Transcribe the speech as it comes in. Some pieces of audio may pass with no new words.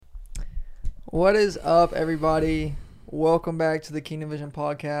What is up, everybody? Welcome back to the Kingdom Vision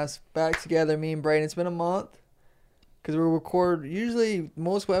podcast. Back together, me and Brayden. It's been a month because we record usually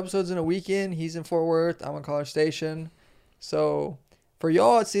multiple episodes in a weekend. He's in Fort Worth. I'm in College Station. So for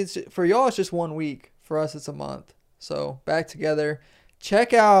y'all, it's just 1 week. For us, it's a month. So back together.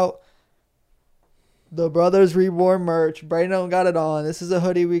 Check out the Brothers Reborn merch. Brayden got it on. This is a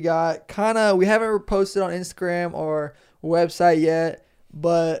hoodie we got. We haven't posted on Instagram or website yet,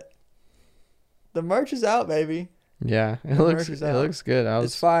 but the merch is out, baby. Yeah, it looks good.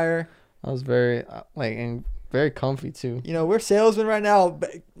 It's fire. I was very and very comfy too. You know, we're salesmen right now.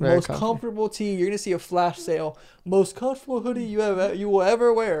 Very Most comfy. comfortable tee. You're gonna see a flash sale. Most comfortable hoodie you will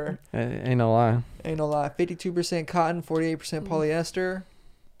ever wear. Ain't no lie. Ain't no lie. 52% cotton, 48% polyester.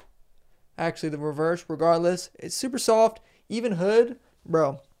 Actually, the reverse. Regardless, it's super soft. Even hood,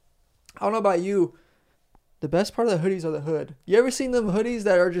 bro. I don't know about you. The best part of the hoodies are the hood. You ever seen them hoodies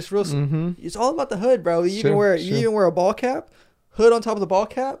that are just real? Mm-hmm. It's all about the hood, bro. You Sure. even wear a ball cap, hood on top of the ball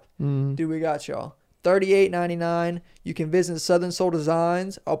cap. Mm-hmm. Dude, we got y'all. $38.99. You can visit Southern Soul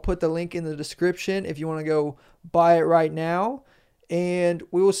Designs. I'll put the link in the description if you want to go buy it right now. And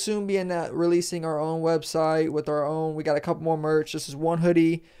we will soon be releasing our own website with our own. We got a couple more merch. This is one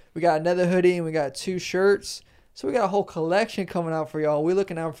hoodie. We got another hoodie and we got 2 shirts. So we got a whole collection coming out for y'all. We're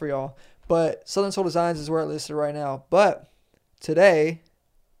looking out for y'all. But Southern Soul Designs is where it listed right now. But today,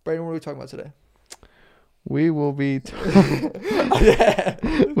 Brayden, what are we talking about today? We will be Yeah.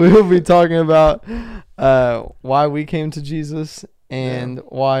 we will be talking about why we came to Jesus and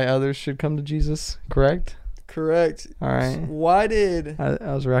why others should come to Jesus. Correct. Correct. All right. Why did...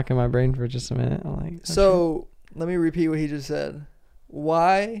 I was racking my brain for just a minute. I'm like, So let me repeat what he just said.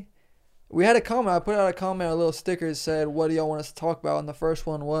 Why? We had a comment. I put out a comment, a little sticker that said, what do y'all want us to talk about? And the first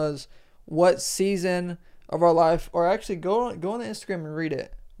one was, what season of our life, or actually go on the Instagram and read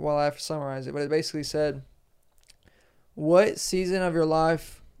it while I have to summarize it. But it basically said, what season of your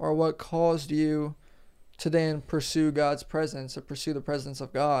life or what caused you to then pursue God's presence or pursue the presence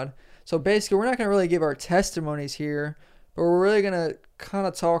of God? So basically, we're not going to really give our testimonies here, but we're really going to kind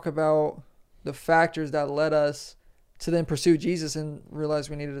of talk about the factors that led us to then pursue Jesus and realize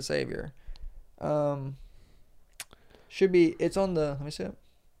we needed a Savior. It's on the, let me see it.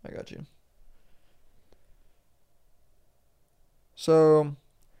 I got you. So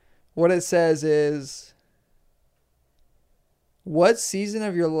what it says is, what season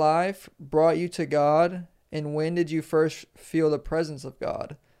of your life brought you to God, and when did you first feel the presence of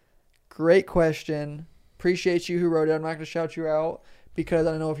God? Great question. Appreciate you who wrote it. I'm not going to shout you out because I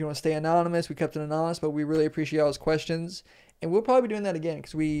don't know if you want to stay anonymous. We kept it anonymous, but we really appreciate y'all's questions. And we'll probably be doing that again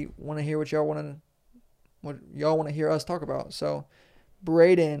because we want to hear what y'all want to hear us talk about. So,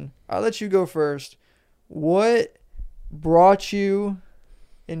 Brayden, I'll let you go first. What brought you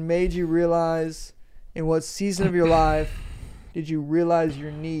and made you realize, in what season of your life did you realize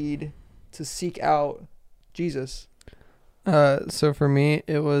your need to seek out Jesus? So for me,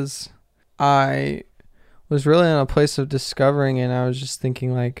 I was really in a place of discovering, and I was just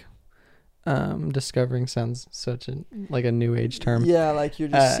thinking like, discovering sounds such a new age term. Yeah, like you're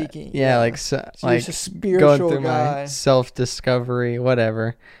just seeking. Yeah, like so like you're just a spiritual going through guy. my self discovery,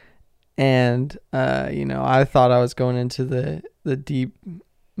 whatever. And I thought I was going into the deep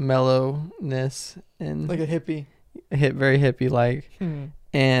mellowness and Like a hippie. very hippie like.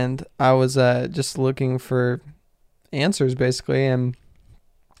 And I was just looking for answers basically, and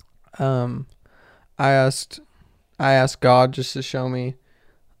I asked God just to show me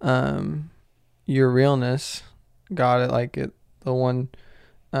your realness. God, the one,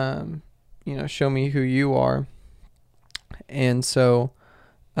 show me who you are. And so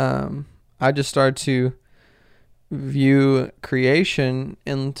I just started to view creation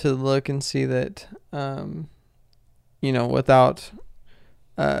and to look and see that without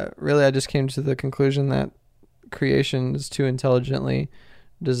really, I just came to the conclusion that creation is too intelligently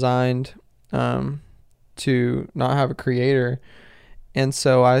designed to not have a creator. And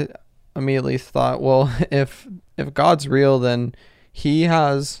so I immediately thought, well, if God's real, then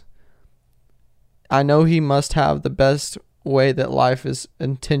I know he must have the best way that life is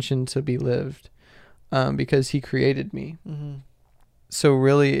intentioned to be lived, because he created me. Mm-hmm. So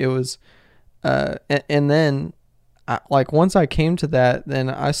really it was, and then once I came to that, then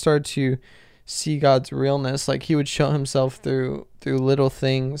I started to see God's realness. Like he would show himself through little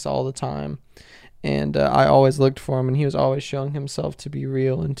things all the time. And I always looked for him, and he was always showing himself to be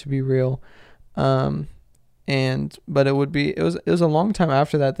real and to be real. But it was a long time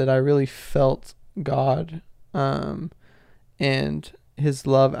after that I really felt God, and his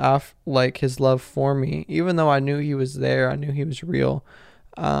love his love for me. Even though I knew he was there, I knew he was real.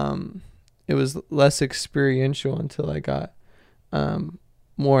 It it was less experiential until I got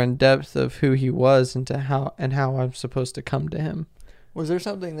more in depth of who he was and how I'm supposed to come to him. Was there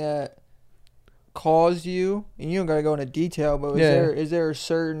something that caused you, and you don't gotta go into detail, but is there a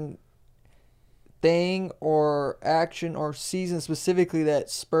certain thing or action or season specifically that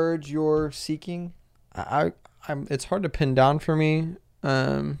spurred your seeking? I'm it's hard to pin down for me,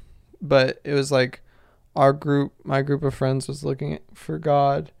 but it was like my group of friends was looking for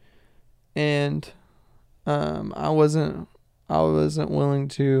God, and I wasn't willing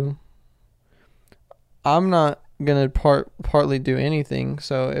to. I'm not gonna partly do anything.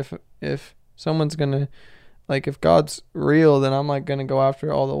 So if someone's gonna, like, if God's real, then I'm like gonna go after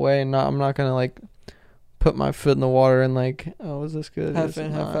it all the way, and I'm not gonna like put my foot in the water and like, oh, is this good? Half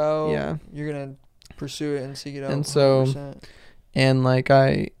in, half out. Yeah, you're gonna pursue it and seek it out. And so, 100%. and like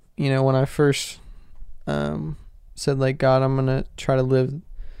when I first said, like, God, I'm gonna try to live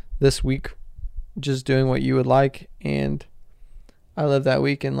this week just doing what you would like, and I lived that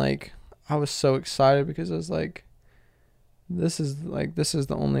week, and like I was so excited because I was like, this is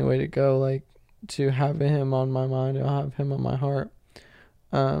the only way to go, like, to have him on my mind, to have him on my heart,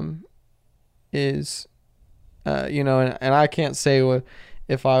 is and I can't say what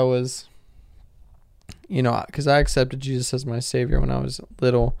if I was, because I accepted Jesus as my Savior when I was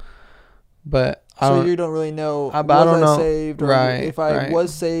little, but you don't really know. I don't know. Saved, or right? If I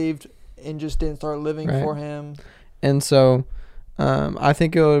was saved and just didn't start living for Him, and so, I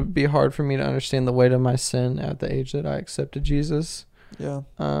think it would be hard for me to understand the weight of my sin at the age that I accepted Jesus. Yeah.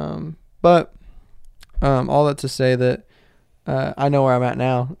 But all that to say that I know where I'm at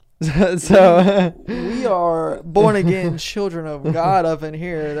now. So we are born again children of God up in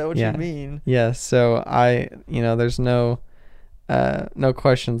here. Is that what you mean? Yes. So there's no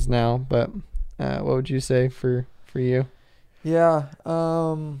questions now. But what would you say for you? Yeah.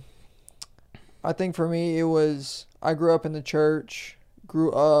 I think for me it was, I grew up in the church.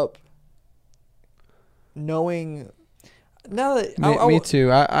 Grew up knowing. Now that me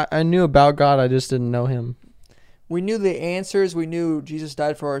too. I knew about God. I just didn't know Him. We knew the answers. We knew Jesus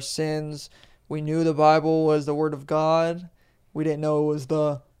died for our sins. We knew the Bible was the Word of God. We didn't know it was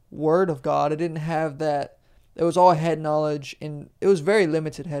the Word of God. It didn't have that. It was all head knowledge, and it was very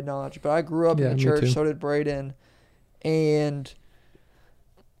limited head knowledge. But I grew up in the church, so did Braden. And,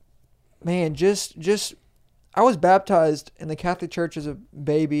 man, just I was baptized in the Catholic Church as a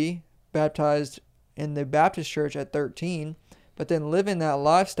baby, baptized in the Baptist Church at 13. But then living that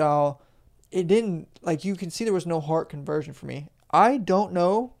lifestyle, it didn't, like, you can see there was no heart conversion for me. I don't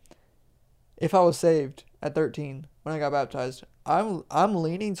know if I was saved at 13 when I got baptized. I'm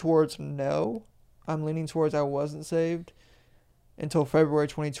leaning towards no. I'm leaning towards I wasn't saved until February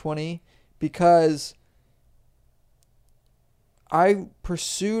 2020, because I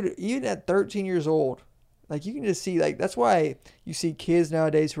pursued, even at 13 years old, like, you can just see, like, that's why you see kids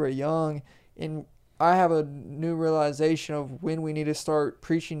nowadays who are young, and I have a new realization of when we need to start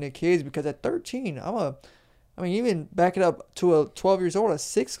preaching to kids, because at 13, even back it up to a 12 years old, a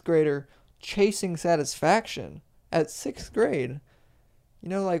 6th grader chasing satisfaction at 6th grade.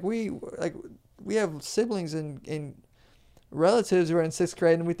 We have siblings and relatives who are in 6th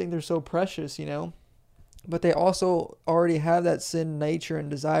grade, and we think they're so precious, but they also already have that sin nature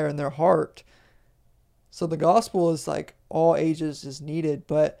and desire in their heart. So the gospel is like all ages is needed,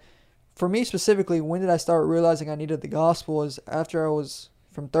 but for me specifically, when did I start realizing I needed the gospel is after I was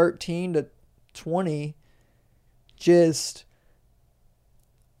from 13 to 20, just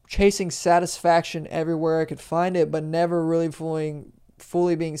chasing satisfaction everywhere I could find it, but never really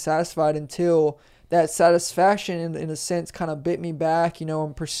fully being satisfied until that satisfaction, in a sense, kind of bit me back.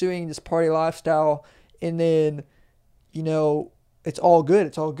 I'm pursuing this party lifestyle, and then, it's all good.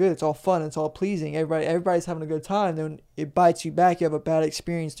 It's all good. It's all fun. It's all pleasing. Everybody's having a good time. Then it bites you back. You have a bad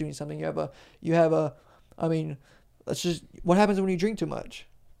experience doing something. What happens when you drink too much?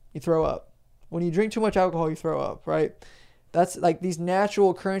 You throw up. When you drink too much alcohol, you throw up, right? That's like these natural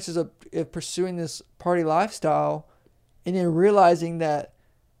occurrences of pursuing this party lifestyle, and then realizing that,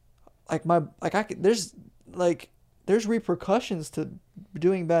 there's repercussions to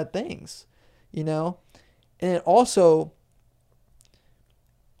doing bad things, and it also,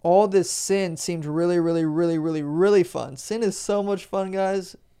 all this sin seemed really, really, really, really, really fun. Sin is so much fun,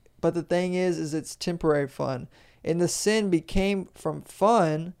 guys. But the thing is it's temporary fun. And the sin became from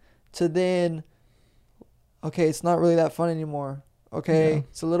fun to then, okay, it's not really that fun anymore. Okay, yeah.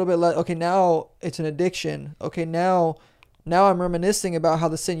 It's a little bit less. Okay, now it's an addiction. Okay, now I'm reminiscing about how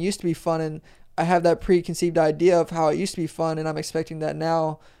the sin used to be fun, and I have that preconceived idea of how it used to be fun, and I'm expecting that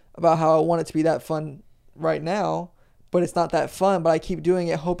now about how I want it to be that fun right now. but it's not that fun. But I keep doing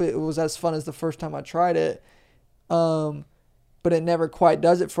it, hope it was as fun as the first time I tried it. But it never quite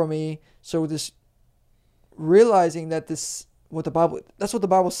does it for me. So this realizing that that's what the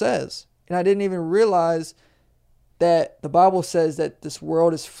Bible says. And I didn't even realize that the Bible says that this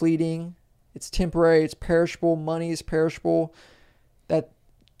world is fleeting, it's temporary, it's perishable, money is perishable. That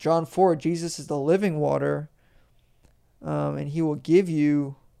John 4, Jesus is the living water, and he will give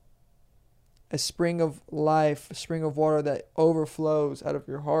you a spring of life, a spring of water that overflows out of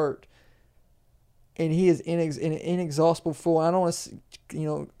your heart. And he is an inexhaustible full. I don't want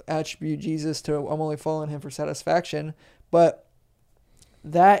to, attribute Jesus to I'm only following him for satisfaction, but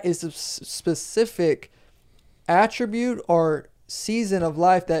that is a specific attribute or season of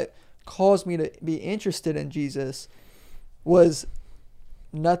life that caused me to be interested in Jesus. Was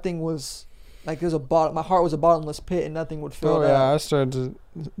nothing was like there's a bottom. My heart was a bottomless pit, and nothing would fill it up. I started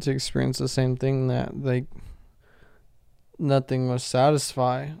to experience the same thing, that like nothing was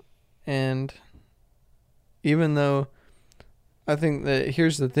satisfy. And even though I think that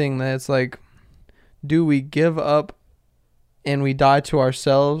here's the thing, that it's like, do we give up and we die to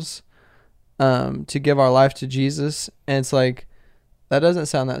ourselves to give our life to Jesus? And it's like, that doesn't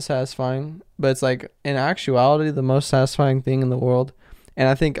sound that satisfying, but it's like, in actuality, the most satisfying thing in the world, and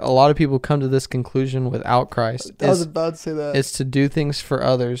I think a lot of people come to this conclusion without Christ. I was about to say that. Is to do things for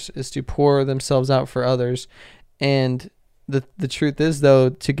others, is to pour themselves out for others. And the truth is, though,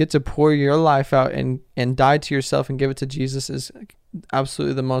 to get to pour your life out and die to yourself and give it to Jesus is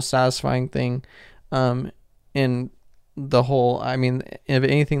absolutely the most satisfying thing in the whole, of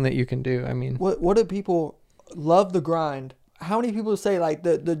anything that you can do. What do people love? The grind. How many people say like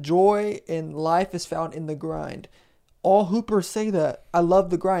the joy in life is found in the grind? All hoopers say that. I love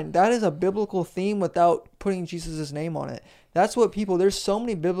the grind. That is a biblical theme without putting Jesus' name on it. That's what there's so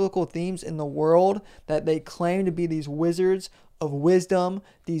many biblical themes in the world that they claim to be these wizards of wisdom,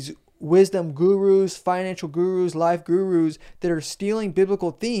 these wisdom gurus, financial gurus, life gurus that are stealing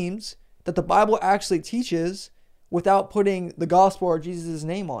biblical themes that the Bible actually teaches without putting the gospel or Jesus'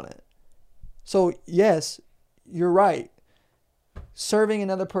 name on it. So yes, you're right. Serving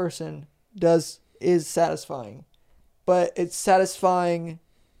another person is satisfying. But it's satisfying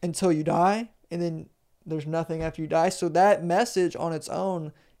until you die, and then there's nothing after you die. So that message on its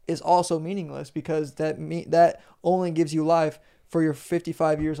own is also meaningless, because that only gives you life for your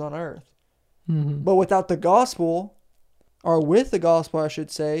 55 years on earth. Mm-hmm. But without the gospel, or with the gospel, I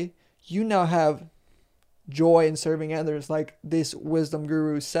should say, you now have joy in serving others, like this wisdom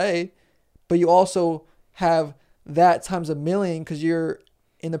gurus say. But you also have that times a million, because you're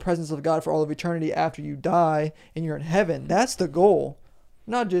in the presence of God for all of eternity after you die, and you're in heaven. That's the goal,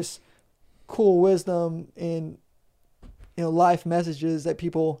 not just cool wisdom and life messages that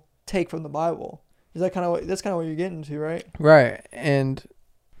people take from the Bible. Is that that's kind of what you're getting to, right? Right. And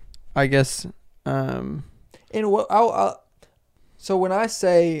I guess and so when I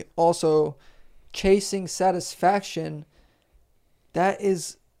say also chasing satisfaction, that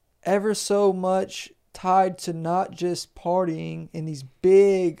is ever so much tied to not just partying in these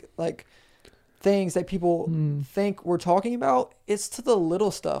big like things that people think we're talking about. It's to the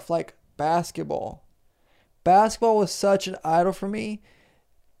little stuff like basketball. Basketball was such an idol for me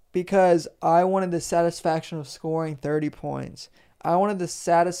because I wanted the satisfaction of scoring 30 points. I wanted the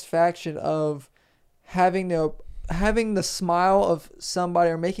satisfaction of having the smile of somebody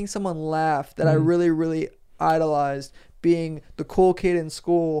or making someone laugh that I really, really idolized, being the cool kid in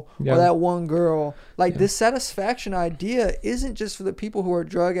school or that one girl. Like this satisfaction idea isn't just for the people who are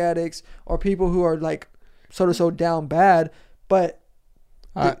drug addicts or people who are like so down bad, but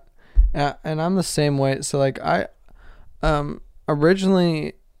and I'm the same way. So like I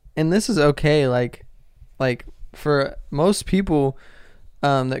originally, and this is okay, like for most people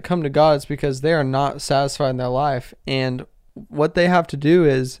that come to God, it's because they are not satisfied in their life, and what they have to do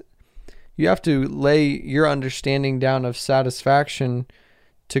is you have to lay your understanding down of satisfaction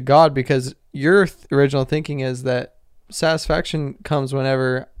to God, because your original thinking is that satisfaction comes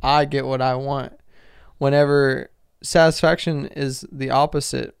whenever I get what I want. Whenever satisfaction is the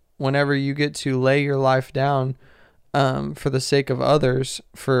opposite, whenever you get to lay your life down for the sake of others,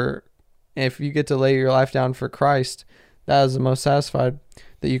 if you get to lay your life down for Christ, that is the most satisfied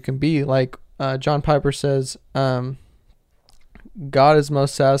that you can be. Like John Piper says, God is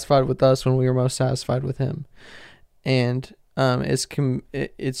most satisfied with us when we are most satisfied with Him, and it's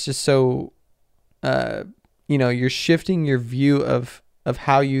just so you're shifting your view of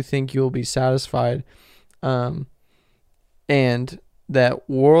how you think you will be satisfied, and that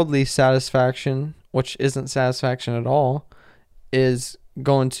worldly satisfaction, which isn't satisfaction at all, is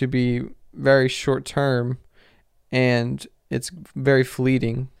going to be very short term, and it's very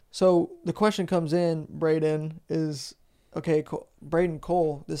fleeting. So the question comes in, Braden, is okay, Braden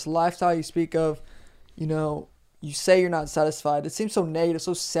Cole, this lifestyle you speak of, you know, you say you're not satisfied. It seems so negative,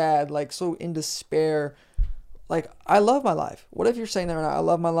 so sad, like so in despair. Like, I love my life. What if you're saying that right now? I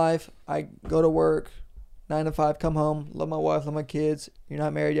love my life. I go to work, 9 to 5, come home, love my wife, love my kids. You're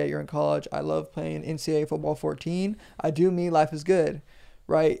not married yet, you're in college. I love playing NCAA football 14. I do me, life is good,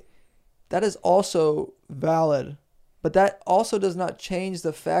 right? That is also valid. But that also does not change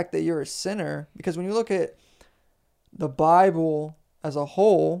the fact that you're a sinner. Because when you look at the Bible as a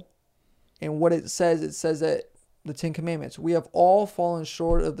whole and what it says that the 10 Commandments, we have all fallen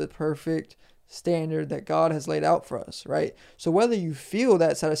short of the perfect standard that God has laid out for us, right? So whether you feel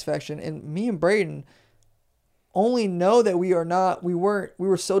that satisfaction, and me and Braden only know that we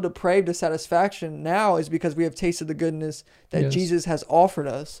were so depraved of satisfaction now is because we have tasted the goodness that Yes. Jesus has offered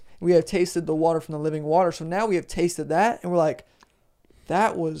us. We have tasted the water from the living water. So now we have tasted that and we're like,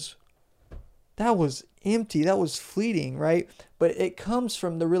 that was empty. That was fleeting, right? But it comes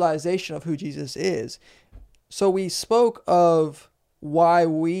from the realization of who Jesus is. So we spoke of why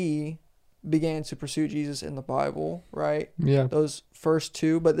we began to pursue Jesus in the Bible, right? Yeah. Those first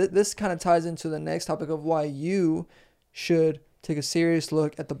two. But this kind of ties into the next topic of why you should take a serious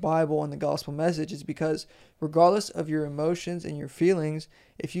look at the Bible and the gospel message, is because regardless of your emotions and your feelings,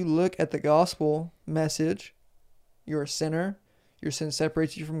 if you look at the gospel message, you're a sinner. Your sin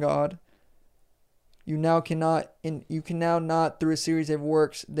separates you from God. You can now not through a series of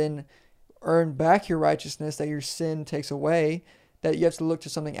works then earn back your righteousness that your sin takes away, that you have to look to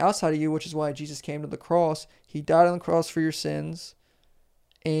something outside of you, which is why Jesus came to the cross. He died on the cross for your sins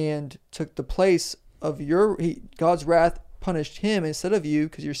and took the place of God's wrath punished him instead of you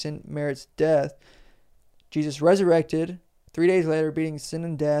because your sin merits death. Jesus resurrected 3 days later, beating sin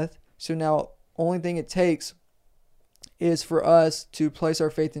and death. So now only thing it takes is for us to place our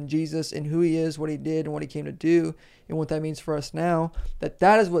faith in Jesus and who he is, what he did, and what he came to do, and what that means for us now.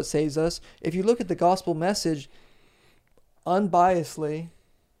 That is what saves us. If you look at the gospel message unbiasedly,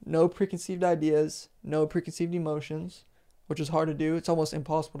 no preconceived ideas, no preconceived emotions, which is hard to do. It's almost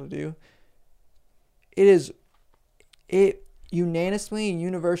impossible to do. It unanimously and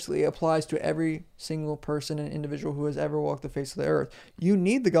universally applies to every single person and individual who has ever walked the face of the earth. You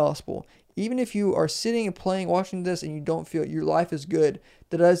need the gospel. Even if you are sitting and playing, watching this, and you don't feel your life is good,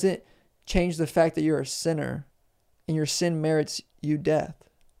 that doesn't change the fact that you're a sinner and your sin merits you death.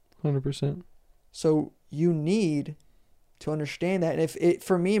 100%. So you need to understand that. And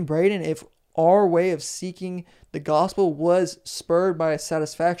for me and Braden, if our way of seeking the gospel was spurred by a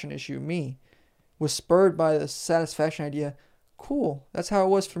satisfaction issue, was spurred by the satisfaction idea, cool. That's how it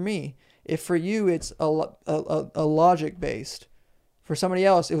was for me. If for you it's a logic based, for somebody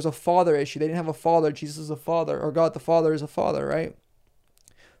else it was a father issue. They didn't have a father. Jesus is a father, or God the Father is a father, right?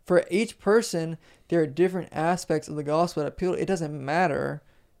 For each person, there are different aspects of the gospel that appeal. It doesn't matter.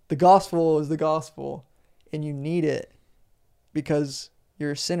 The gospel is the gospel, and you need it because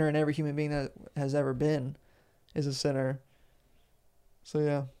you're a sinner, and every human being that has ever been is a sinner. So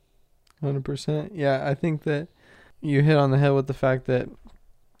yeah. 100%. Yeah, I think that you hit on the head with the fact that,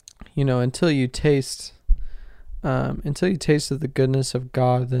 you know, until you taste of the goodness of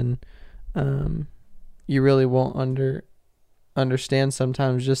God, then you really won't understand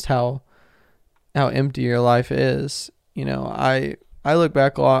sometimes just how empty your life is. You know, I look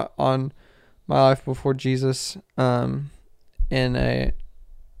back a lot on my life before Jesus, in a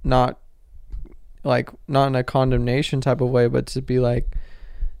not in a condemnation type of way, but to be like,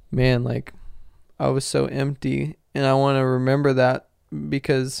 man, like I was so empty, and I want to remember that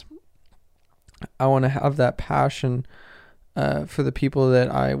because I want to have that passion for the people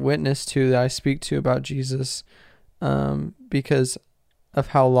that I witness to, that I speak to about Jesus, because of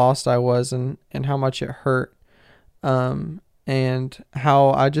how lost I was and how much it hurt, and how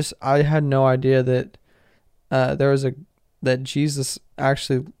I had no idea that that Jesus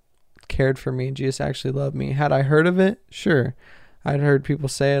actually cared for me. Jesus actually loved me. Had I heard of it? Sure. I'd heard people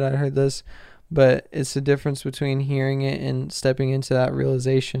say it. I'd heard this, but it's the difference between hearing it and stepping into that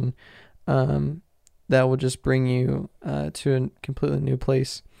realization, that will just bring you to a completely new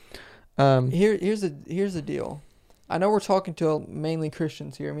place. Here's the deal. I know we're talking to mainly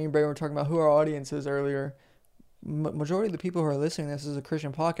Christians here. Me and Brady were talking about who our audience is earlier. Majority of the people who are listening to this is a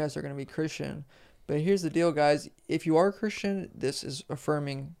Christian podcast are going to be Christian. But here's the deal, guys. If you are a Christian, this is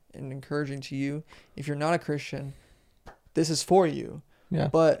affirming and encouraging to you. If you're not a Christian, this is for you. Yeah.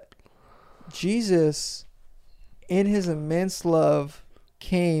 But Jesus, in his immense love,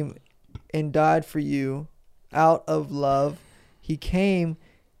 came and died for you out of love. He came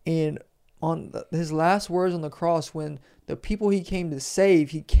and his last words on the cross, when the people he came to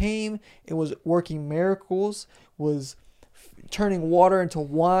save, he came and was working miracles, was turning water into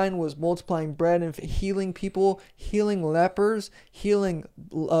wine, was multiplying bread and healing people, healing lepers, healing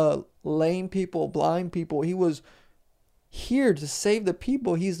lame people, blind people. He was here to save the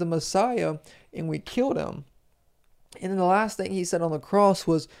people. He's the Messiah, and we killed him. And then the last thing he said on the cross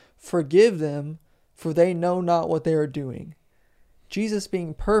was, "Forgive them, for they know not what they are doing." Jesus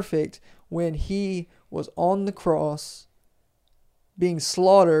being perfect, when he was on the cross being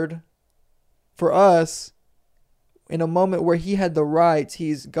slaughtered for us, in a moment where he had the right,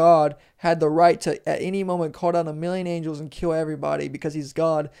 he's God, had the right to at any moment call down 1,000,000 angels and kill everybody because he's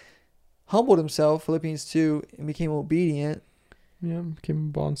God, humbled himself, Philippians 2, and became obedient. Yeah, became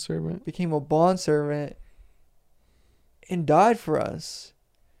a bondservant. And died for us.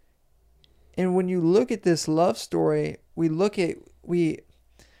 And when you look at this love story, we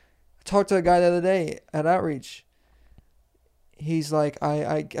talked to a guy the other day at Outreach. He's like,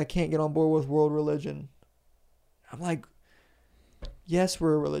 I can't get on board with world religion. I'm like, yes,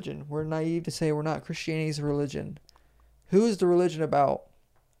 we're a religion. We're naive to say we're not. Christianity is a religion. Who is the religion about?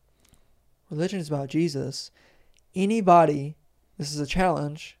 Religion is about Jesus. Anybody, this is a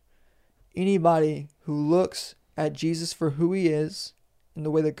challenge, anybody who looks at Jesus for who he is, and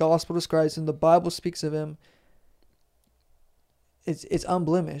the way the gospel describes him, the Bible speaks of him, it's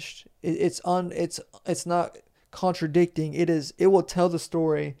unblemished. It's not contradicting. It will tell the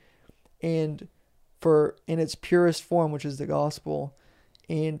story, and in its purest form, which is the gospel.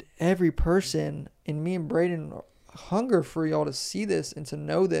 And every person, and me and Braden, hunger for y'all to see this and to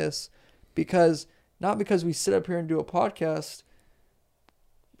know this, not because we sit up here and do a podcast.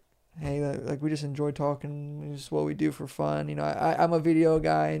 Hey, like we just enjoy talking. It's what we do for fun. You know, I'm a video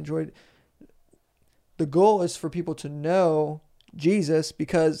guy. The goal is for people to know Jesus,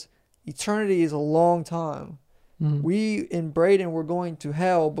 because eternity is a long time. Mm-hmm. We in Braden were going to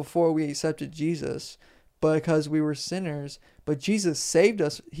hell before we accepted Jesus, because we were sinners. But Jesus saved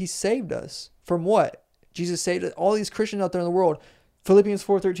us. He saved us from what? Jesus saved us. All these Christians out there in the world. Philippians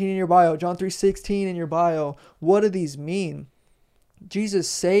 4:13 in your bio. John 3:16 in your bio. What do these mean? Jesus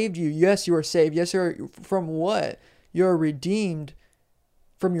saved you. Yes, you are saved. Yes, you're from what? You're redeemed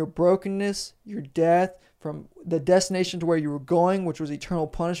from your brokenness, your death, from the destination to where you were going, which was eternal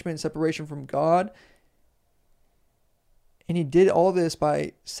punishment and separation from God. And he did all this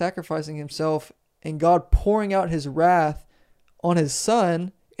by sacrificing himself, and God pouring out his wrath on his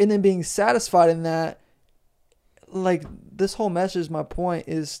son, and then being satisfied in that. Like, this whole message, my point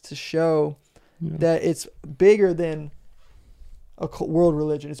is to show that it's bigger than a world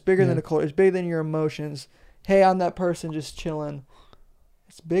religion. It's bigger than a culture. It's bigger than your emotions. Hey, I'm that person just chilling.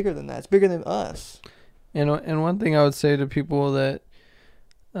 It's bigger than that. It's bigger than us. And one thing I would say to people that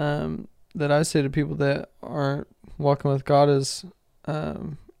I say to people that aren't walking with God is,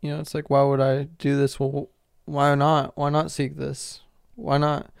 it's like, why would I do this? Well, why not? Why not seek this? Why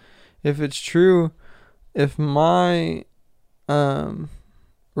not? If it's true, if my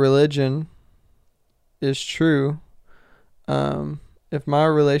religion is true, if my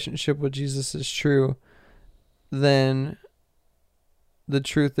relationship with Jesus is true, then the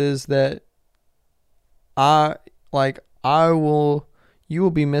truth is that you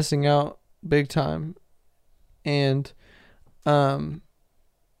will be missing out big time. And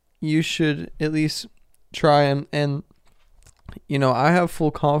you should at least try and I have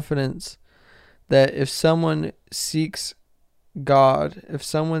full confidence that if someone seeks God, if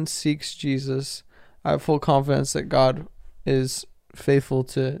someone seeks Jesus, I have full confidence that God is faithful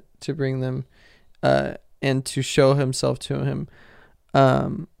to bring them and to show himself to him.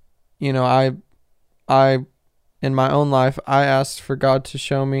 I in my own life, I asked for God to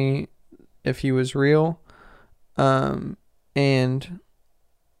show me if he was real. And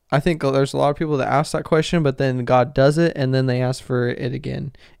I think there's a lot of people that ask that question, but then God does it, and then they ask for it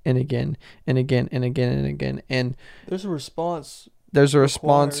again and again and again and again and again. And there's a response. There's a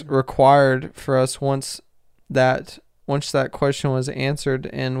response required for us once that question was answered,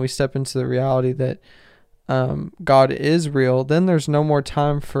 and we step into the reality that God is real. Then there's no more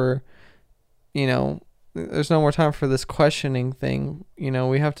time for, there's no more time for this questioning thing.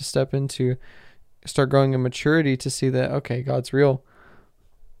 We have to start growing in maturity to see that, okay, God's real.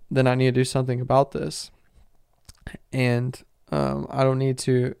 Then I need to do something about this. And I need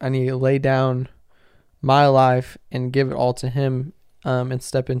to lay down my life and give it all to him and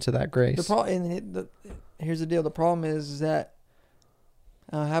step into that grace. Here's the deal. The problem is that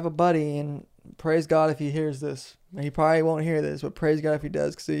I have a buddy, and praise God if he hears this. He probably won't hear this, but praise God if he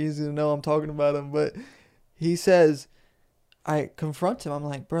does, because he's going to know I'm talking about him. But he says, I confront him. I'm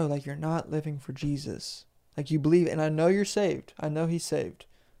like, bro, like you're not living for Jesus. Like you believe, and I know you're saved. I know he's saved,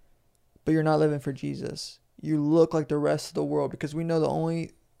 but you're not living for Jesus. You look like the rest of the world because we know the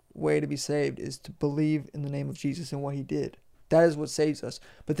only way to be saved is to believe in the name of Jesus and what he did. That is what saves us.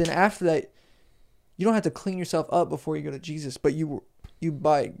 But then after that, you don't have to clean yourself up before you go to Jesus, but you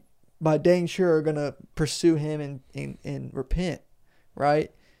by dang sure are gonna pursue him and repent,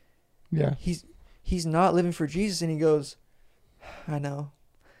 right? Yeah. He's not living for Jesus, and he goes, I know,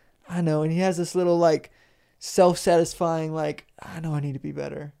 and he has this little like self-satisfying like, I know I need to be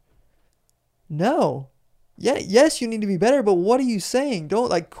better. No. Yeah, yes, you need to be better, but what are you saying? Don't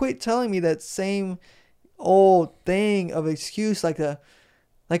like quit telling me that same old thing of excuse like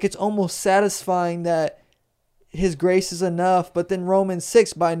it's almost satisfying that his grace is enough, but then Romans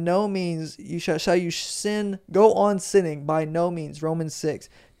 6, by no means shall you sin, go on sinning, by no means. Romans 6.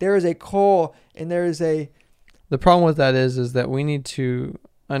 There is a call and there is a The problem with that is that we need to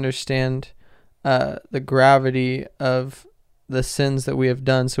understand the gravity of the sins that we have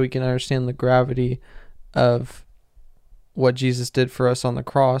done, so we can understand the gravity of what Jesus did for us on the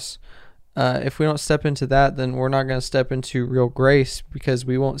cross. If we don't step into that, then we're not going to step into real grace, because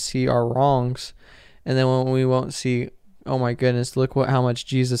we won't see our wrongs. And then when we won't see, oh my goodness, look how much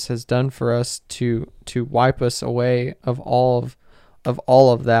Jesus has done for us to wipe us away of all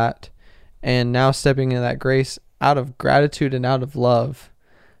of that. And now stepping into that grace out of gratitude and out of love,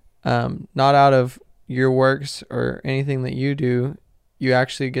 not out of your works or anything that you do. You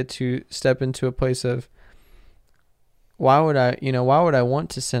actually get to step into a place of, why would I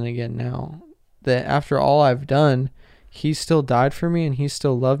want to sin again now? That after all I've done, he still died for me and he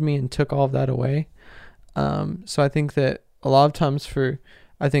still loved me and took all of that away. So I think that a lot of times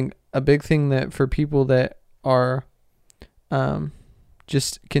I think a big thing that for people that are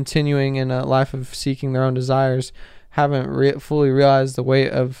just continuing in a life of seeking their own desires, haven't fully realized the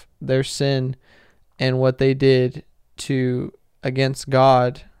weight of their sin and what they did against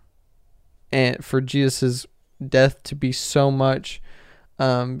God, and for Jesus's death to be so much,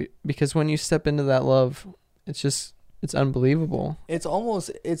 because when you step into that love, it's unbelievable.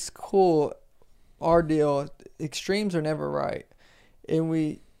 It's cool. Our deal, extremes are never right.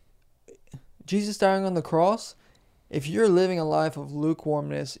 And Jesus dying on the cross, if you're living a life of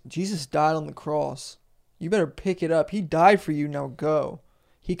lukewarmness, Jesus died on the cross. You better pick it up. He died for you, now go.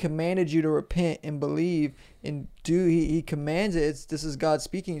 He commanded you to repent and believe and do. He commands it. This is God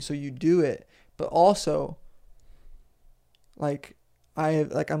speaking, so you do it. But also, I'm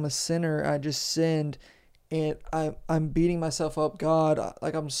a sinner. I just sinned, and I'm beating myself up. God,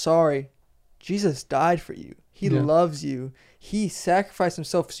 I'm sorry. Jesus died for you. He loves you. He sacrificed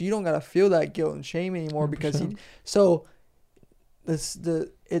himself, so you don't gotta feel that guilt and shame anymore 100%. Because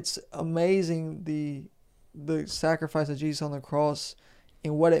it's amazing the sacrifice of Jesus on the cross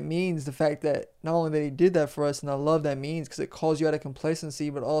and what it means. The fact that not only that he did that for us and the love that means, because it calls you out of complacency,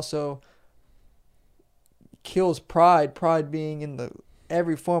 but also kills pride. Pride being in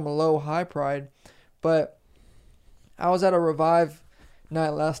every form of low, high pride. But I was at a Revive night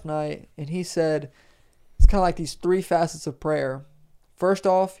last night, and he said it's kind of like these three facets of prayer. First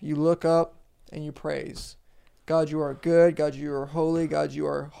off, you look up and you praise. God, you are good. God, you are holy. God, you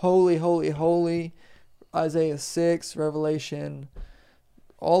are holy, holy, holy. Isaiah 6, Revelation,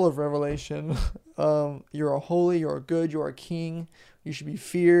 all of Revelation. You are holy, you are good, you are king. You should be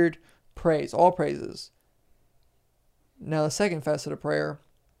feared. Praise, all praises. Now the second facet of prayer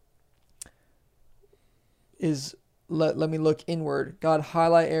is let me look inward. God,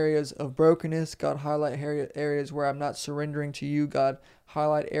 highlight areas of brokenness. God, highlight areas where I'm not surrendering to you. God,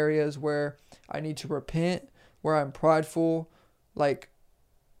 highlight areas where I need to repent, where I'm prideful.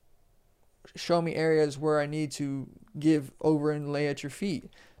 Show me areas where I need to give over and lay at your feet.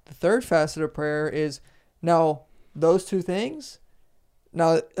 The third facet of prayer is, now those two things,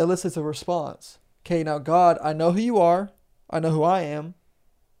 now it elicits a response. Okay, now God, I know who you are. I know who I am.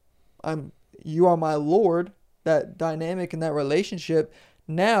 You are my Lord. That dynamic in that relationship.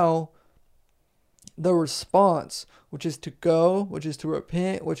 Now, the response, which is to go, which is to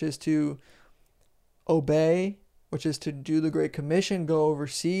repent, which is to obey, which is to do the Great Commission, go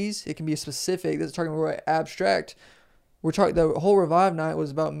overseas. It can be specific. This is talking about abstract. The whole Revive night was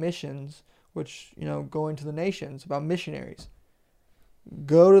about missions, which, going to the nations, about missionaries.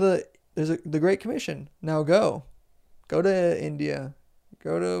 Go to the Great Commission. Now go. Go to India.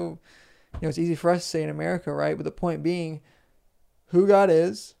 Go to, it's easy for us to say in America, right? But the point being, who God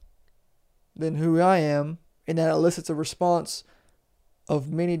is, then who I am, and that elicits a response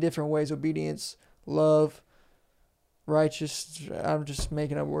of many different ways: obedience, love, righteous. I'm just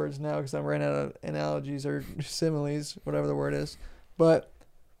making up words now because I'm running out of analogies or similes, whatever the word is. But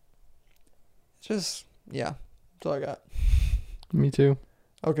just, yeah, that's all I got. Me too.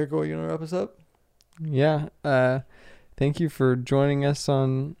 Okay, cool. You want to wrap us up? Yeah. Thank you for joining us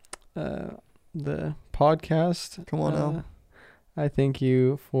on the podcast. Come on now. I thank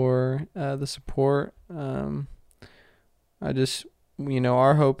you for the support. I just,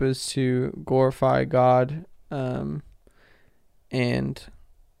 our hope is to glorify God. And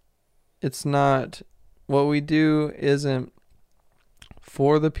it's not, what we do isn't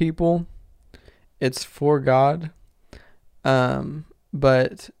for the people, it's for God.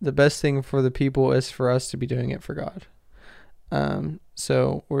 But the best thing for the people is for us to be doing it for God.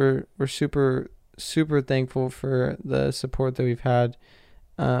 So we're super, super thankful for the support that we've had.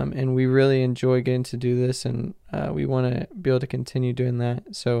 And we really enjoy getting to do this, and we want to be able to continue doing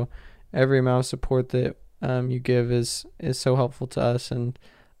that. So every amount of support that you give is so helpful to us, and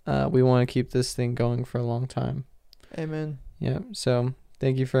we want to keep this thing going for a long time. Amen. Yeah. So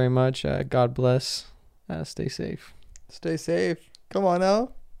thank you very much. God bless. Stay safe. Stay safe. Come on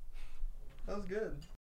now. That was good.